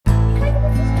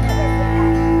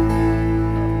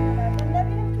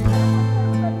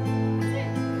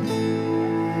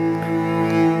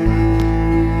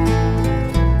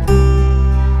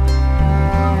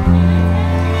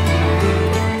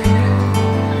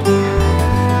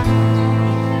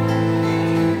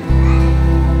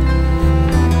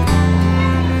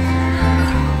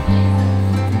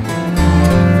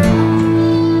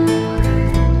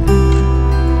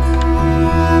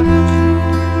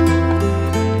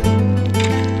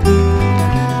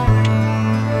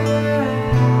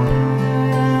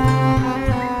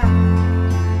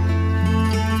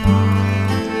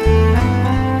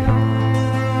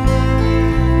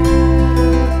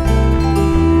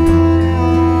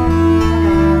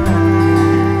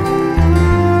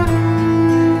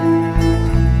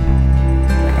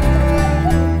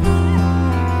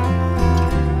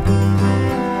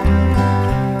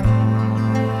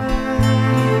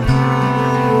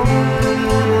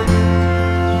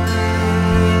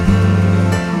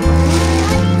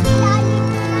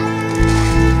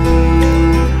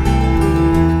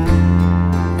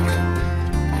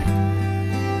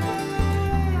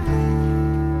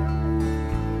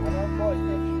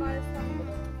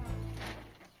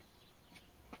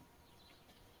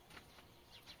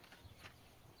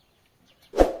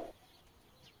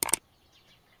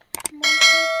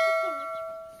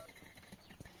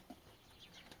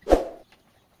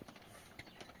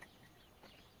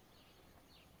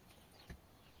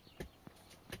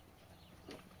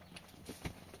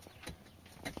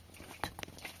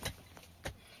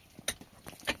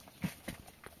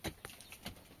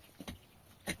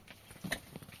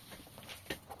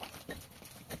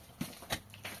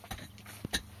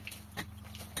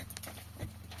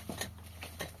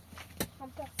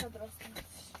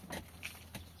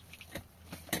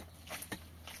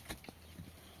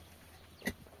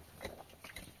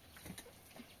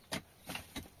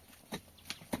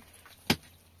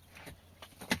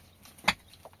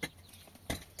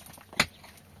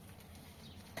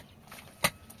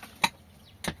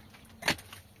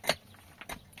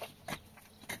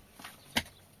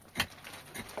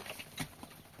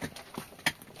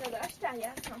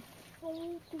اصلا.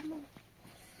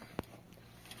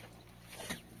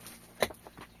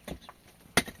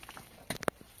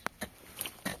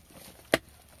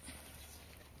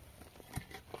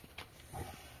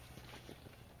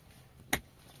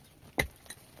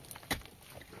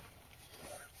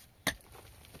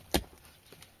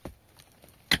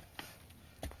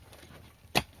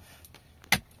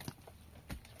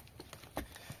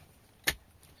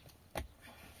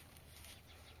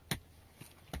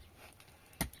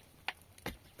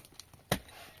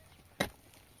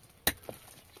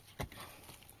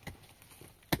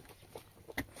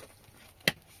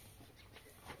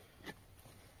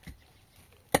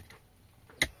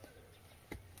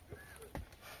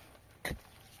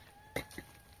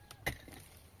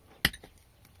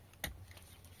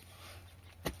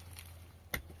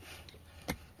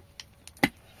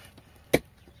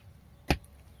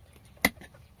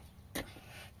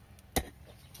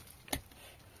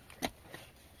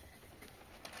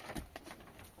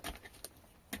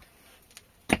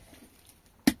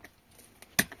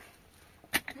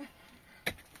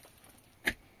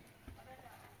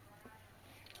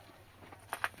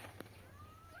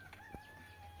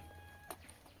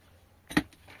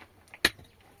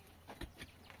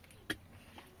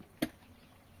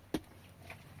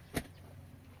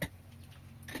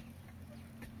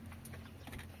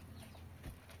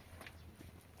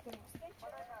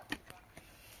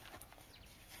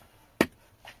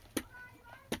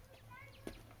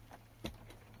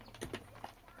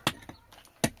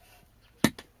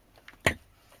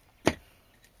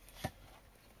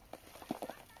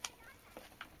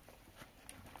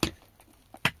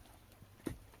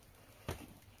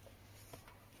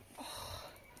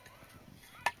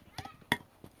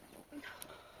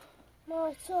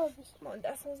 ما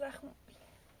دستم زخم.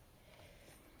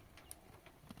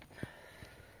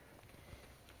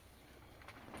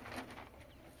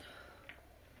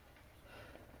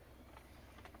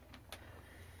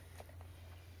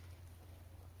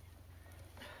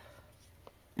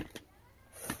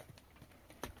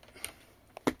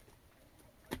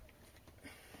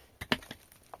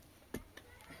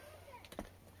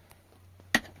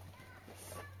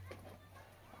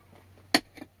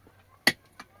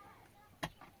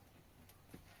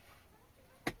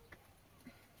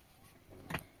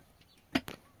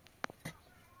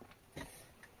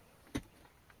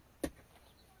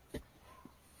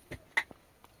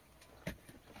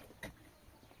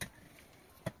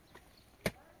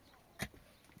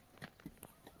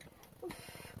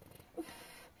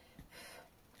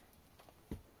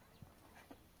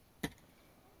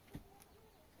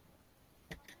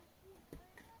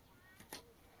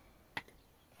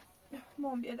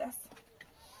 مام بیا دست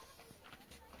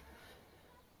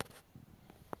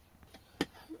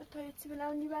تا یه چی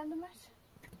بلم میبندمش.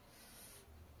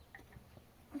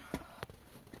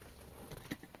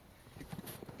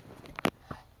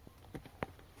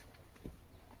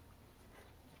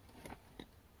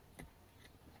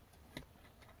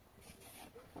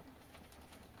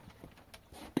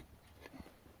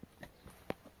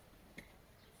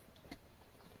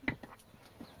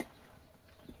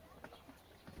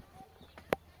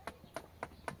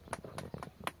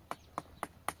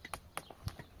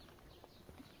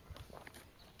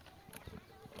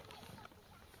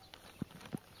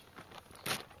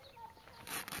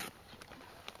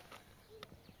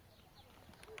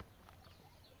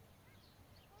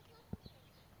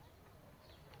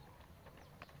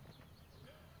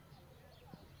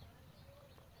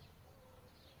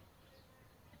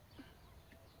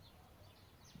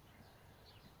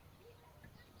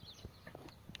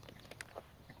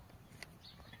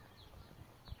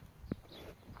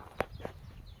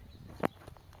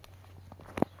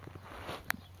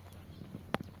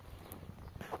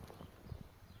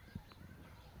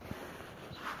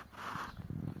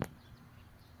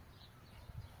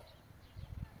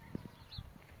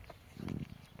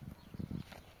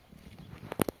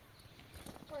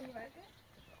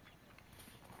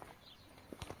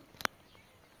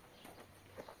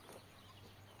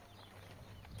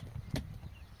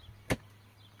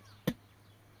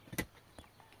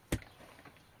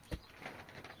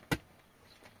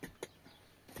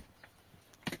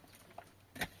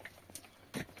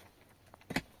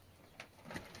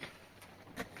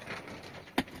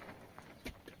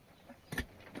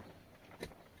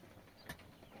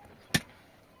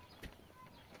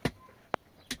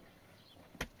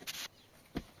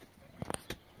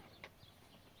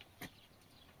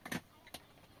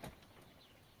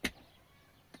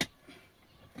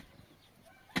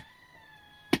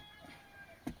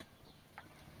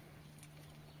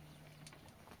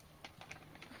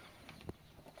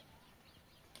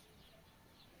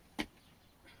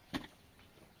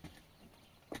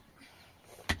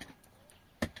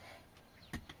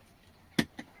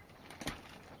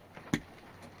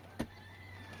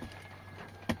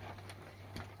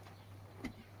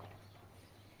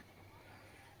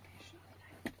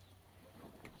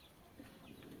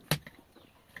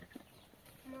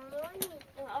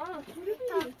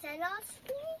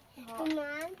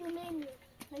 من دونه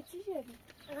چی شدی؟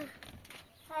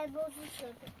 های بازی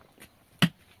شده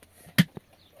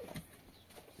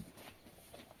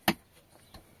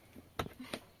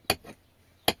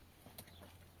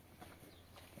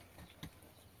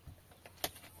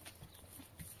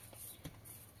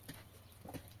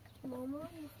ماما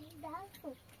میخوایی درد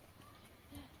کن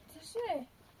چشه؟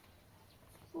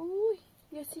 اوی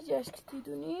یه چی جاش که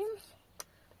تیدونیم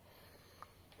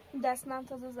دستم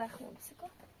تازه زخمون بسیکن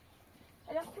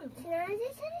الان خوبی بود نرزی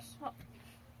سرش؟ ها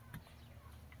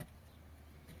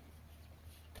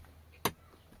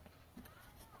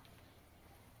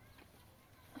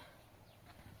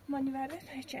مانی ورده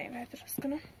تا هیچ این ورد درست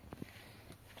کنم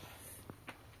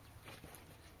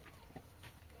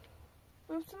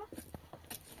بروسما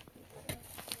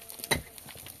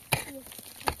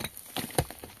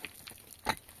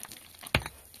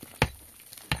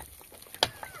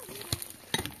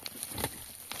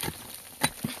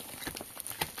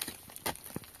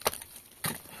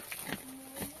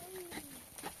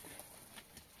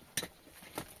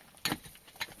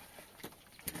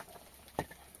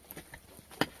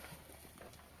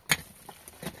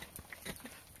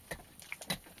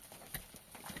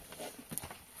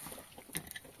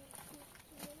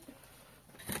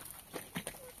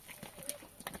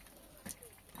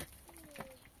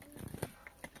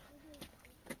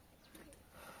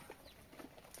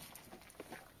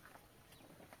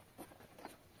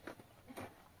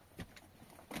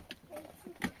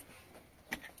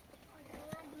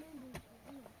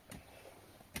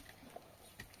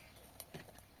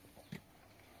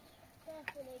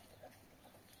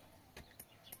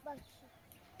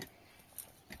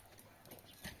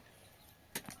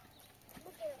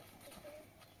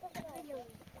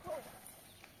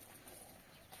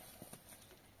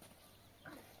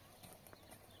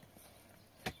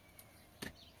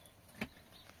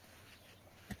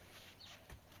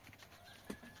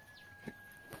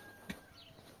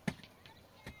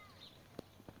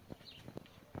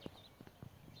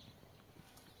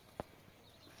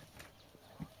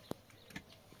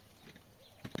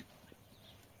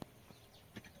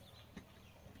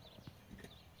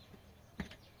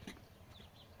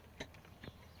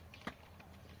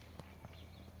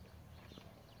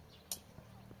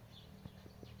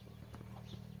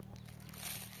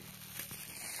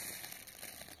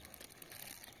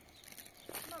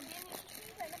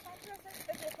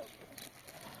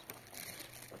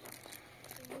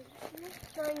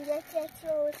Sonunda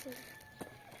çekiyorsun.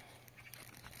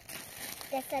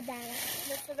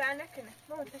 دست در نکنه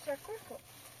ماما تشکر کن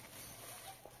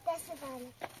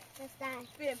Destadar.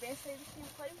 بیا بیا سیدی که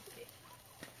میخواریم تو بیا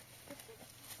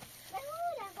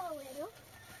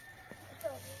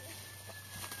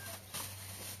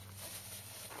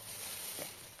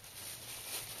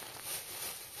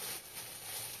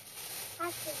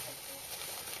Ahora.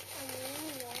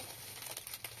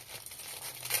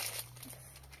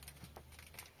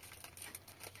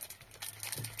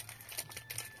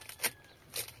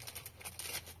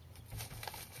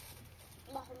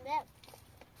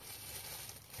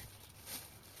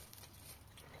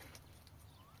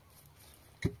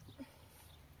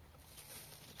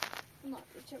 نه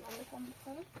چه من میخوام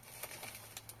بکنم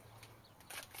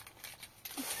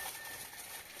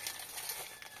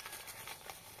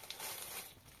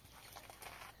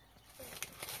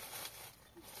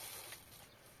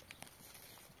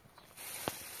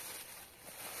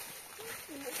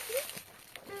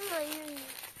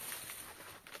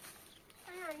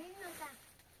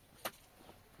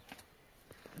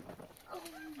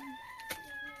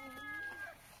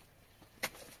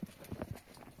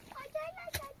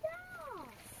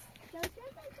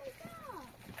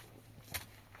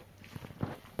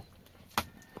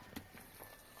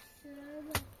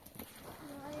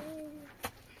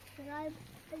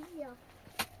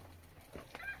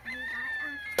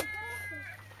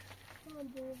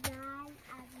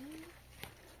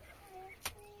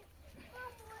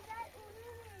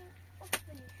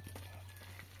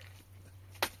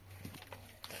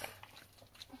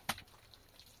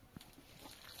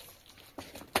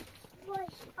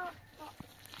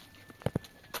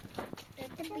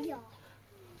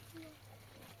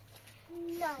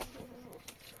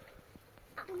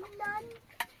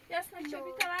Jasno, će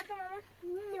biti ovako, mama?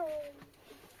 No.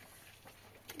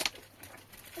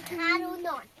 Caro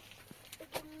non.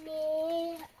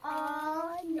 Me a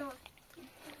non.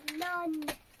 Non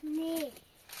ne.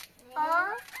 A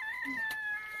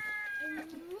ne.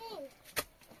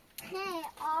 Ne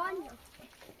a non.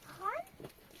 Han.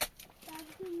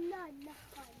 Non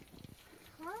han.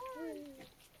 Han.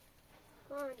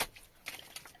 Han.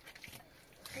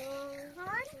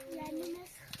 Han. Yani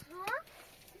mes ha.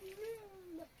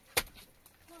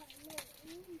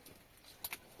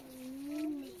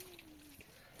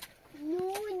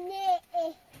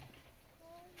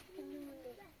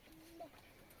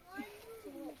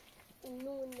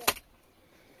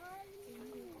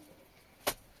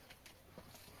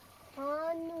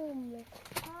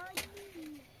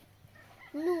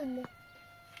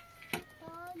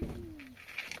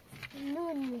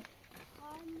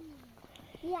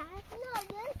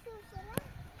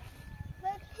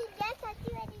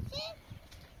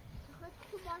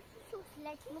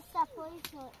 Let Mustafa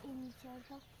in each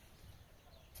other.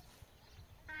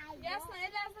 Yasna,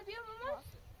 لازم بيو ماما؟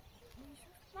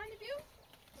 ماني بيو؟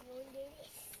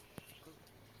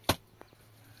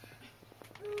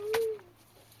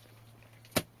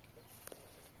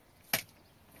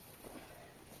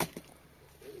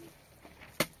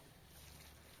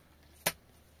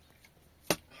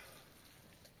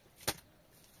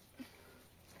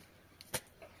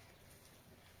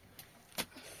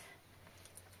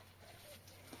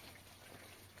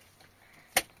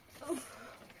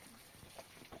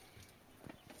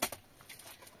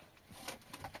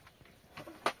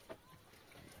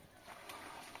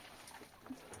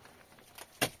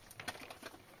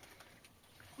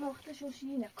 Mohta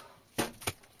šošineko.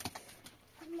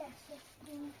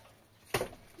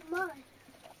 Mom,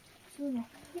 Şunu.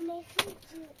 güneşin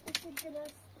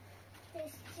ısıdırız.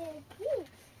 Değil.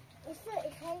 Isı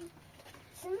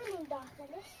sınırın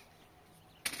dağılır.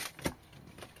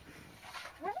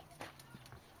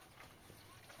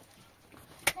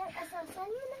 Ben asasen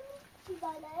mi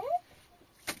bana?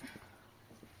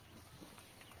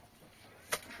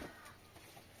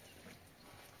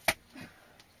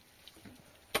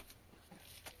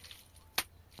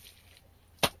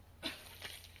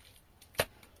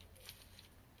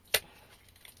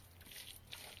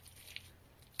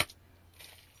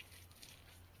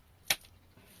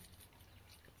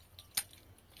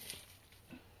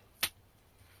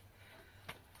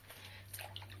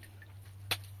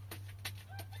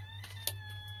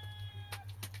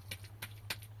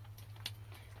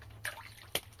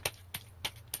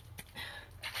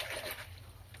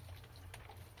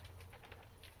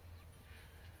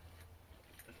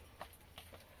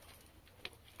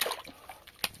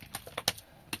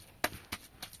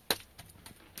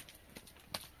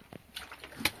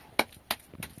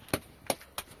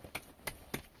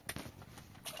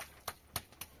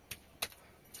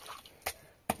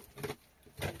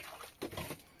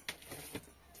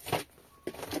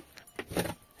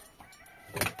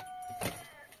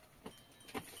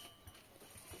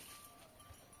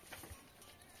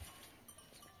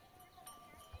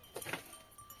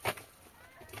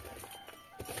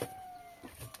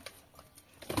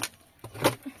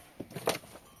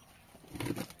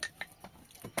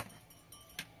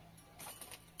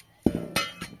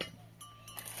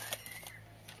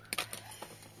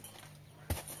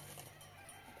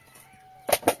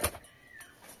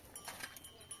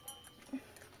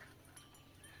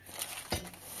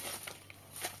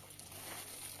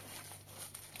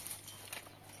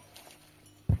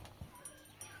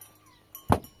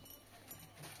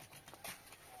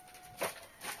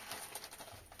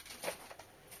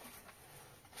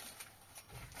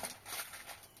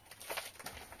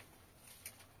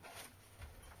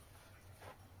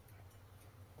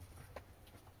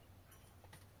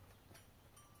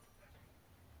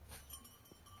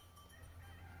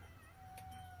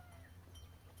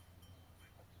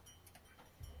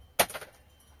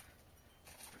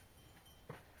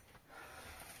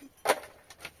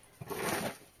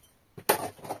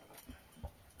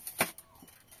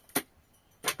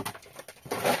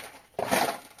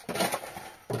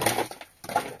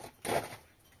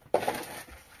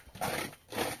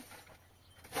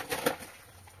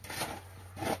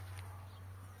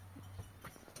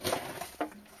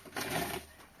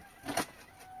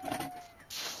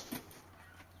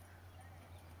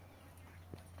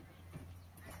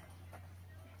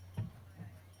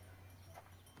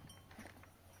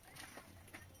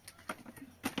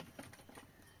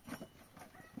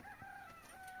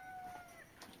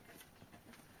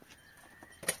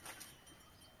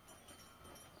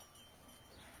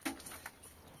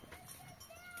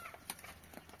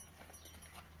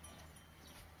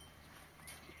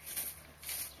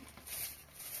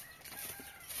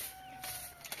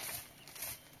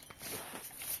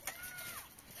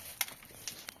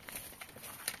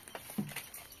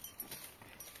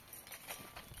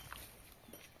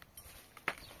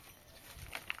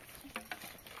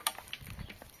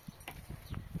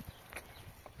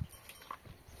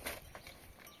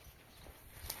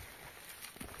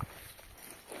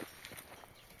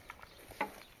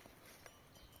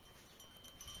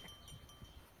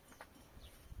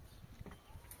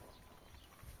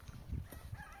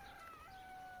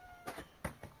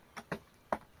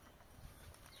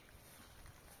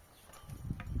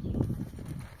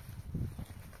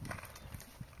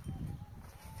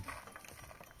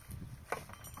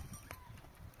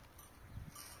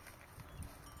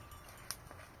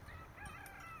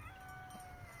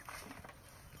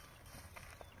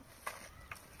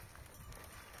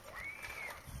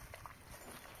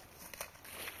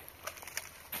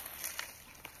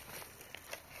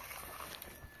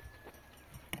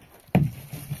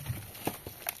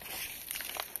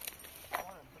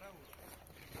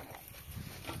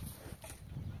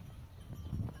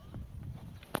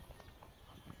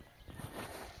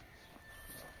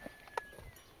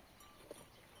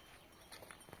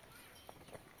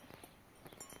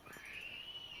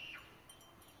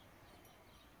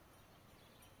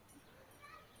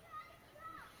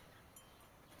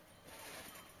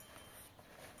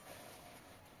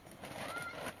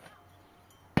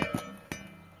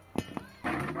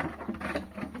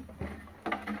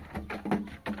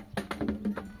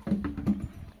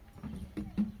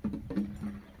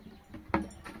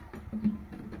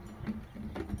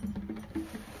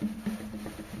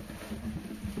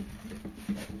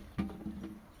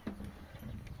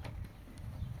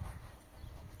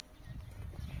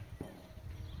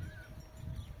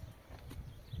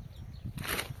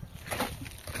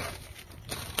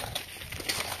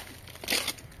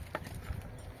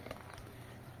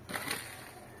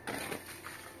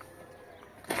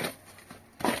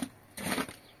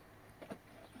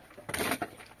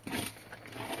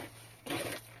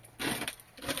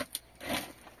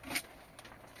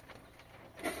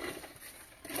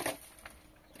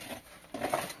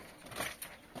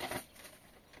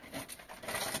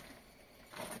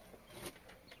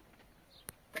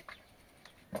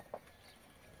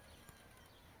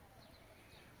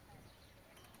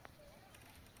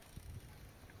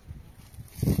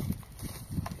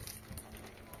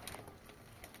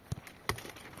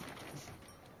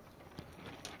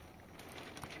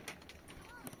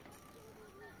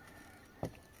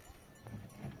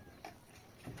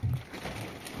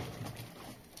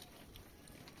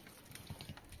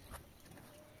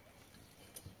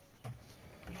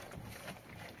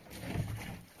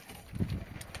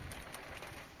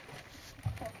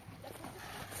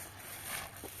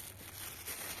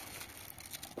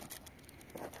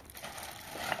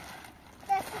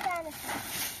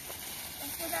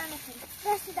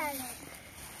 دست در نده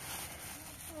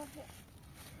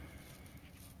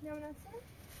نمونم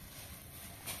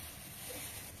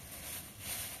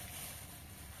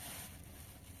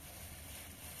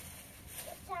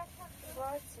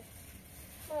باشه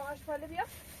ما آشپاله بیا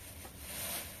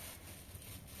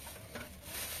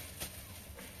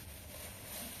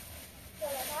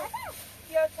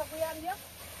بیا چاقوی هم بیا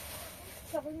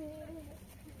چاقوی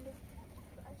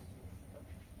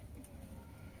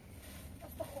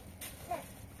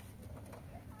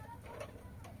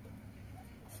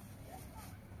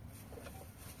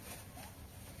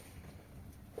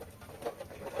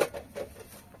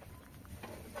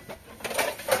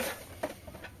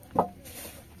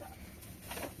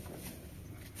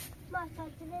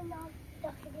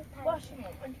باشه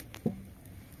مامان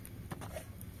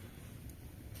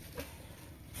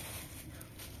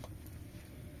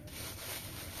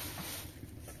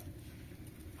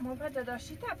ماما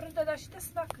داداشیت برو داداشیت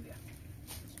استاک بیا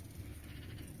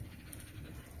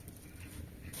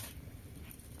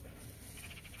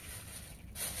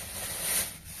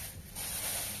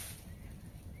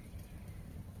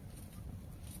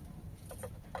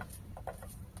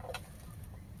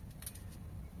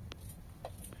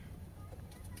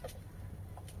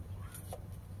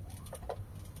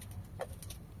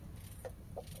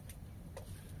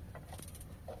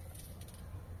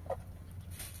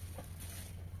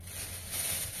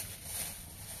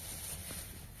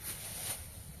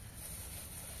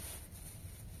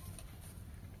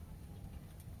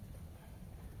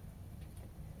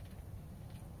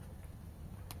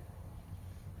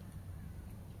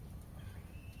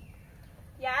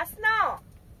Jasno.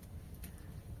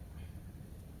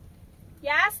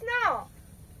 Jasno.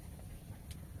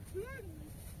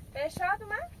 بشاد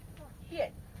اومد؟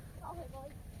 بیه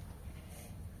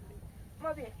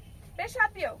ما بیه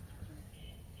بشاد بیو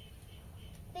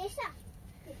بشاد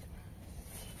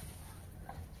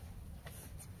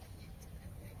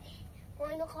ما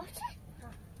اینو قاچه؟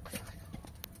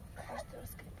 قاچ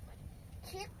درست کنیم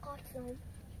چه قاچه؟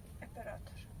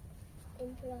 امپراتور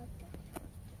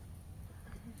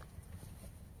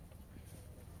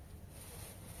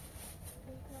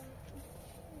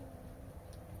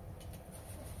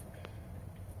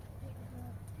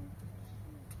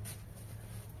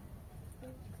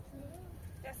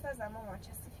دست از ماما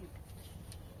چه سفید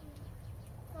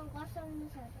من قاچه رو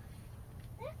میسازم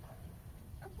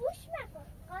بوش نکن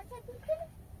قاچه بکنم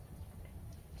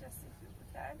چه سفید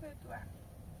بود در به دو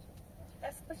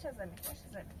دست باشه زمین باشه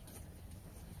زمین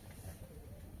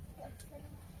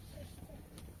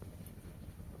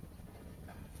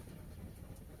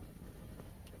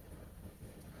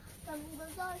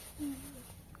گذاشتی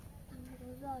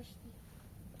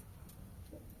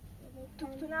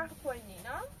تو نخورنی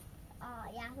نه؟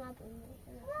 یخم بونی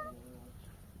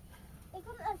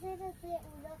ایکم از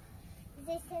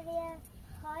زیستری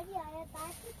خواهی آیا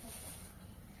برد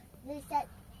زیستر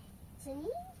چنی؟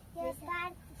 یا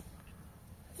برد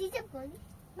چیز بکنی؟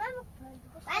 من بکنی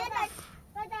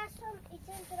و دستم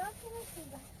ایچن دراب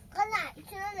کنم نه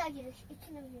ایچن نگیرش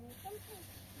ایچن نگیرش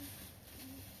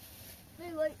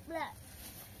بله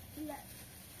بله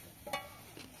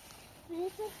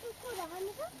ریسه کده هم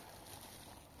میگم؟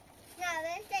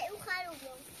 نه ریسه اوخر رو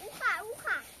بیام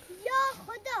اوخر یا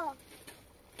خدا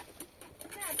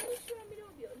نه بریش رو میره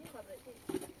و بیام میخواه برده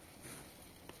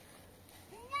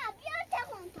نه بیا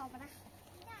تکن تا برم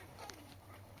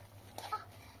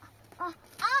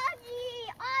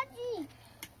آجی آجی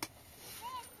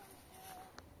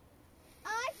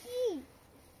آجی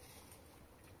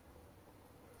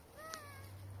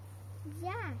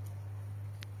یا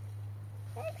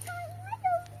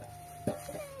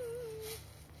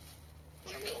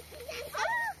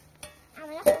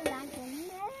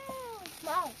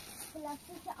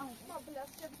ما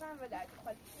بلاستیک بزن و درد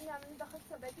خواهد این همین داخل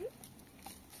سبدی؟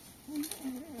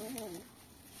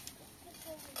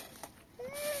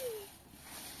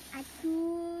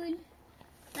 اتول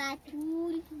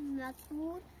بطول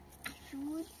مطول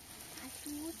اشول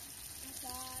اشول اشول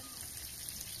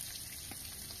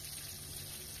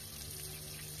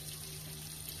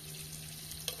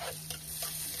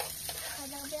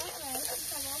خدا بیا خواهد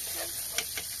کباب کنی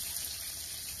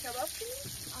کباب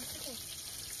کنی؟ آسه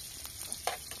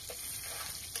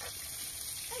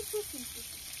ای توفیم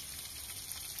توفیم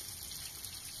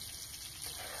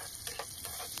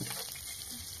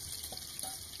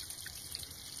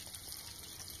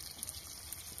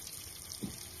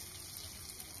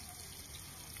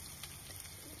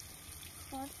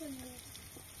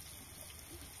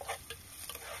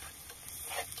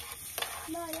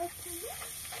مالا کنی؟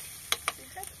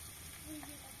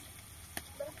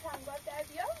 برای کنگار در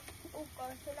بیا او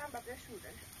قاسلم با برای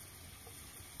شوره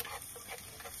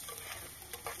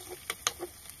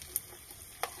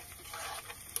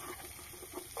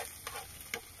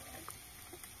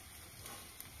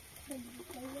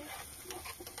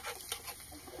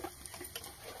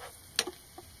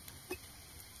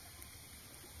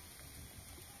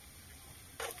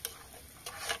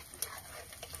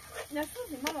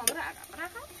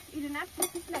نه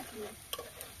سفید نکنه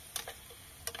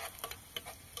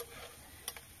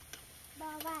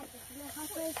باور بکنه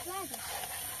خواهد نده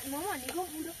ماما نگاه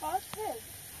بوده قاطه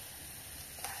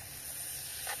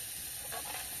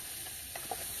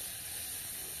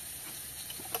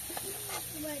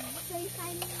Tôi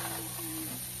khai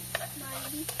mà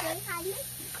đi chơi khai nhất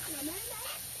mà nó đấy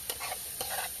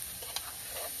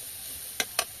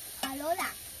alo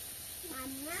là mà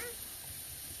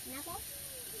nó bốc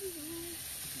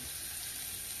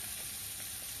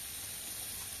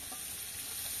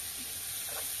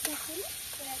cái thứ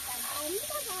là cảm ơn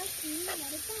có thôi chỉ là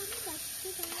để cho nó bật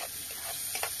cái thôi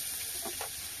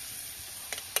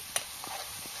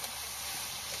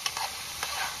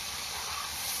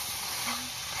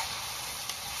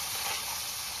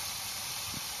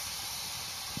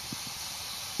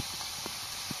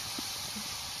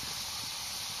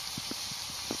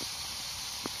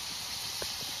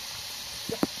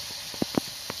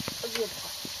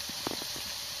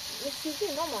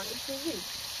Isugi, maman, isugi.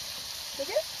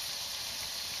 Vedi?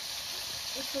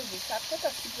 Isugi, sapete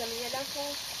che si chiama da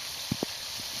con...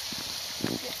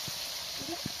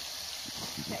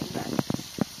 Ok, vai.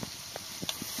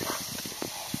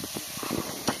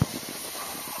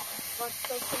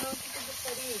 Basta che non si può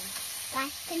fare.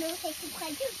 Basta non sei più qua.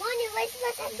 Moni, vai si va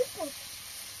a tutto.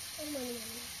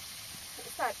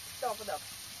 Stai, dopo.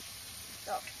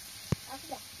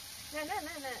 Aspetta. No,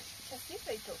 c'è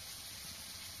schifo.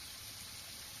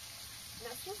 No,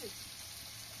 scusi.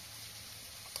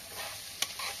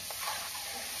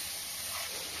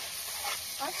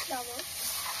 Başlama.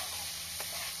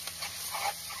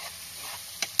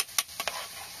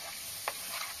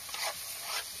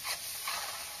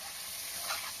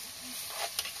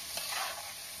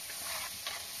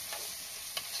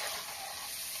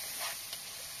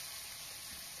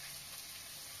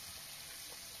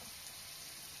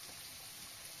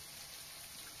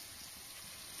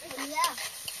 Ya.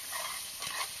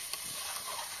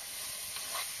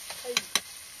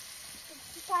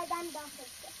 Çaydan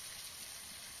bahsetti.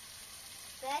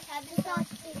 Ve tabii saat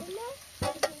elime.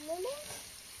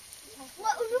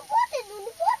 Onu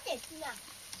potet. Ya.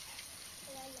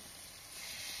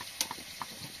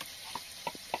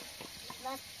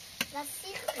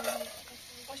 Nasıl?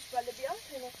 Aşklarla bir al.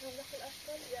 Hemen nasıl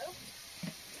aşklarla bir al.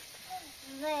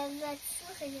 Ve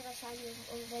слухай, Рашани,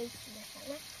 он боится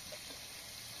на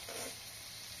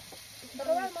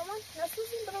Buralar maman.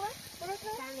 Nasılsın buralar?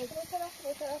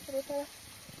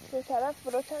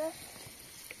 Bu taraf.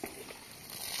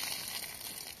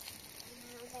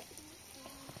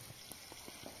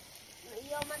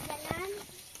 يوم مثلا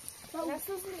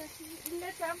Nasılsın?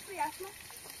 Ne tempo yaşma?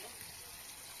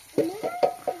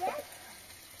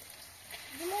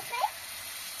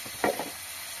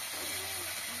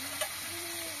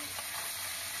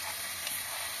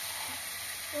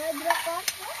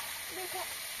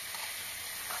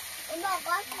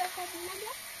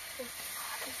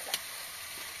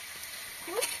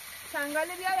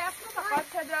 Sandalye bir yer yapma bak.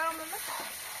 Kaç almamış.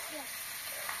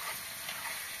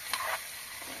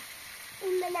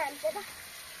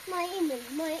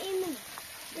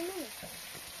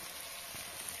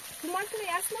 Kumartını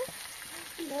yapma.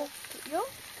 Yok.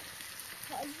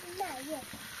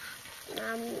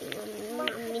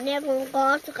 Mine con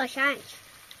cose قشنگ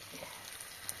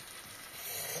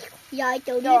یا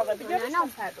تو نه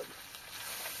فردا.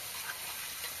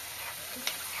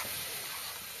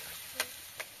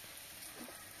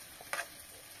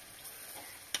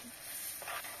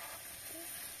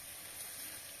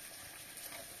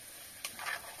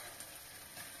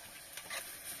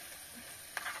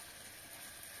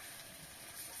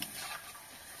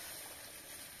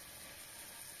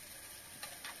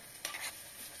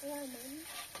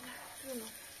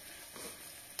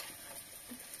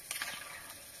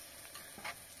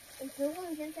 Đúng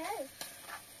không chân thế?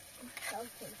 Đâu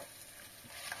chị.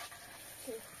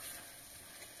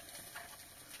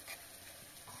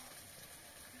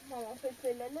 Mama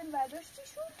felfelerin bرداشتی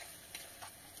شد.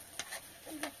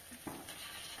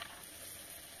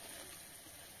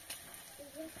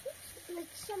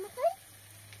 چی میخوای؟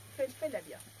 فلفل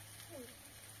بیا.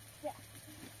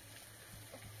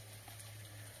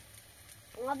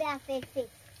 ما بیا فلفل.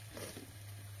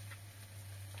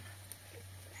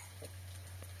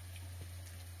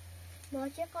 ما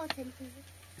چه قاتل کنیم؟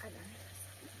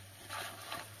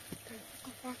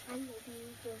 قفقن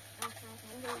بودی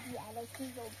علیکی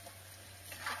بود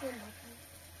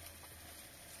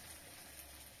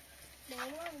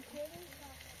مامان کنیم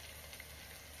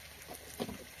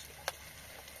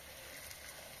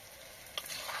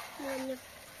مامان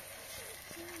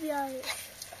بیای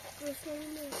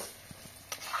گوشنیم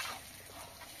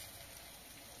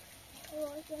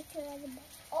یعنی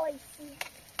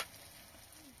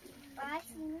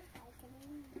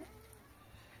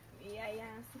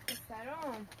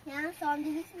پسرم یعنی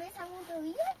ساندویچ همون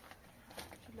رویه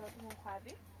کلاد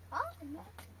مخابی نه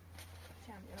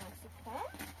چند ناسیب کن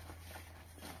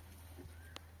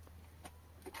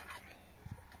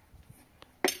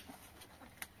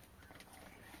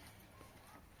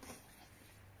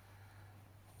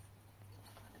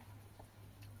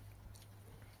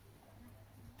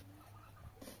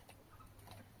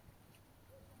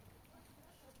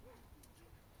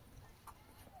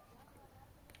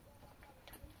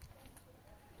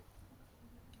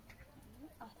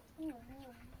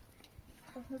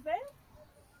خوش می‌بری؟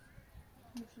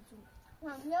 نوشیدون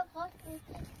ممنون خوش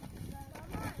می‌بری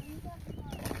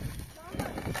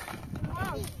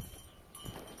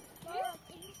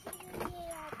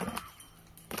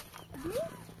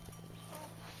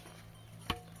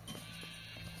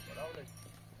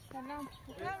سلام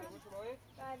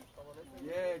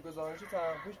یه گزارشی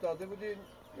پیش داده بودین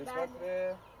نسبت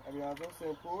به امیر اعظم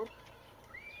سنپور.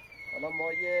 حالا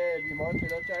ما یه بیمار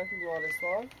پیدا کردیم تو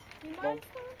بیمارستان.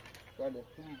 بله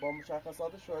با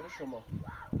مشخصات شایع شما.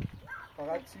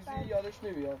 فقط چیزی یادش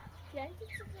نمیاد. یعنی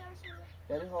چیزی یادش نمیاد؟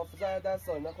 یعنی حافظه از دست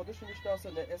داره، نه خودش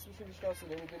میشناسه نه اسمش میشناسه،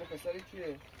 نمیدونه پسری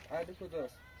کیه، اهل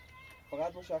کجاست.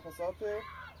 فقط مشخصات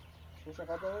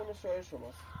شایع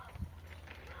شماست.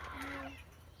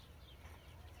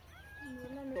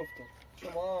 گفتم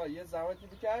شما یه زحمتی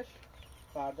بکش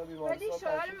فردا بیمارستان. ولی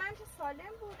شعار من که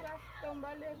سالم بود رفت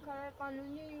دنبال کار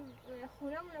قانونی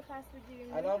خونمون رو پس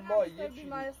بگیریم. الان ما یکی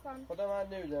بیمارستان خدا من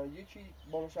نمیدونم یکی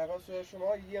با مشخصات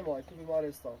شما یه ماه تو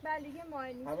بیمارستان. بله یه ماه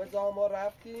نیست. همه جا ما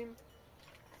رفتیم.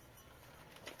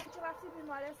 چه وقتی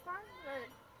بیمارستان؟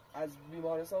 از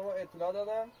بیمارستان ما اطلاع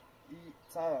دادن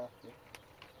چند وقته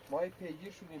ما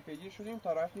پیگیر شدیم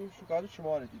تا رفتیم شکایت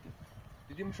شما رو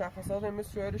دیدیم مشخصات مثل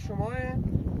سوال شماه.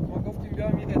 ما گفتیم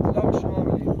بیام یه اطلاع به شما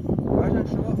بدیم. هرچند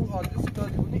شما اون آدرسی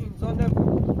دادی بودی اینجا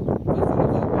نبود.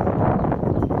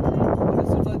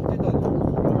 آدرسی دادی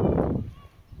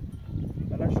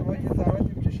حالا شما یه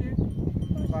زحمتی بکشید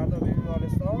فردا به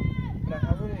بیمارستان نه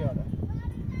همونه یادم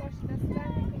باشه دست در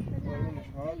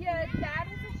نکنه. یه در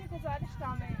روزه چه گزارش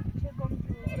دامه چه گم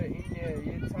جو. آره این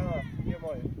یه چند وقت یه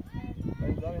ماه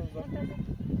امضا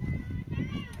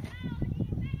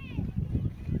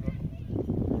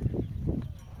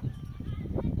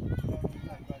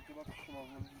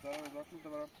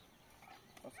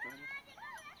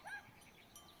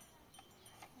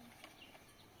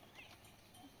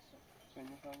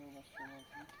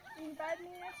این بعد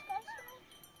میره چکار شد؟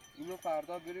 اینو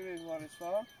فردا بری به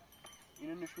بیمارستان.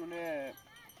 اینو نشونه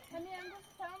همین امروز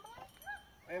تمام؟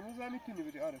 امروز هم میتونی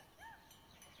بری. آره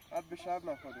بعد به شب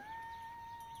نخوره.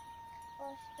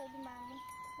 باش خیلی ممنون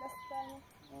دست در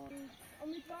نکنه.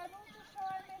 امیدوارم که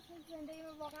شعار مثل زندگی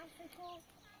رو واقعا سکو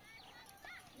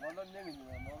والا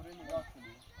نمیدونم ما برای نگاه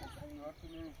کنیم شعار تو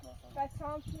نمیشناسم بچه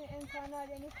هم توی امکانات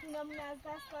یعنی خونمون از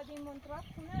دست دادیم منطقه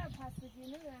خونه رو پس بگیر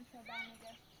نمیدونم چه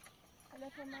برمیگشت. حالا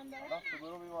تا من برم وقت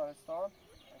برو بیمارستان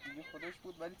دیگه خودش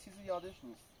بود ولی چیزی یادش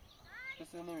نیست.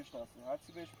 کسی رو نمیشناسه.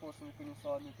 هرچی بهش پرس میکنیم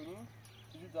سوال میکنیم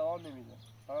چیزی جواب نمیده.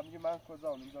 فقط میگه من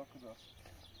کجام اینجا کجاست.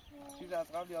 چیزی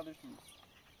از قبل یادش نیست.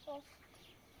 باش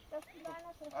دست در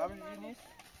نکنه. همینجوری نیست؟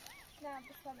 نه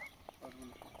بسلام.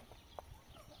 قربونش.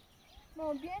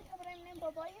 ما بیاین تا بریم ببینیم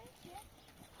بابایه چیه؟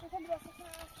 چطور لباساتون رو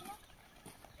رفتیم؟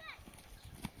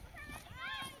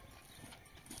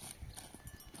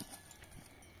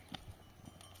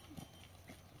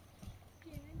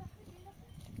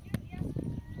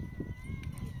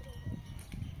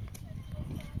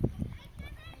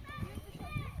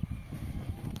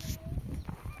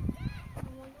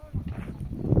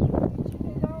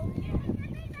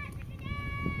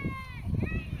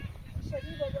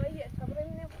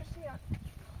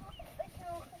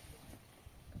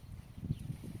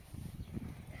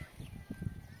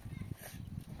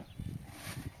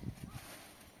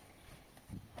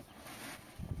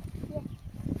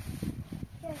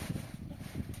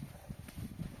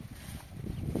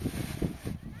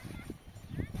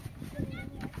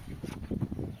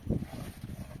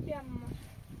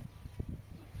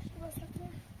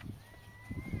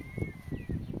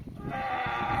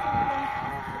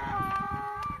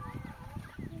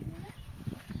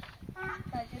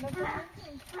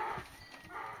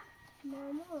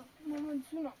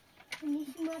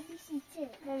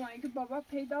 ماما اگه بابا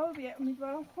پیدا بیه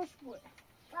امیدوارم خوش بود.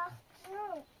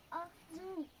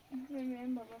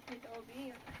 ببینیم بابا پیدا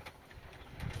بیه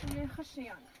نه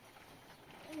خشیانه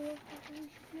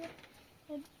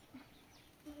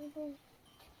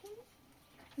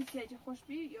میشه خوش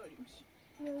بیه یاری میشه.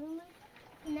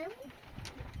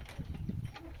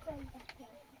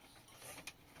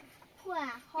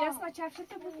 Jasna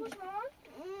kefşete bukmuş mu?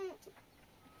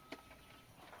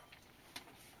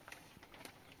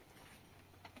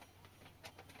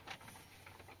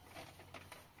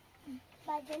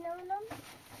 بعدين اونم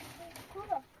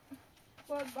كورو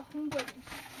باید بخون بریم.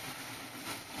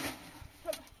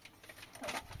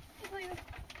 بایو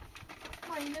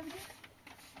پایینه بگیر.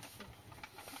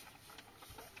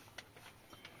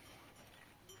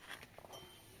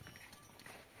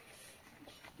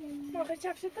 موقع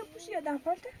کفشت پوش یا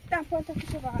دمپالت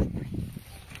پوش باید.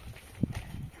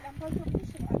 دمپالت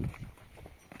پوش باید.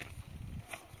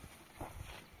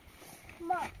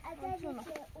 ما اگر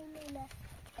که اونو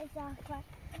اضافه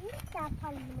کنیم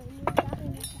دمپال میمونیم.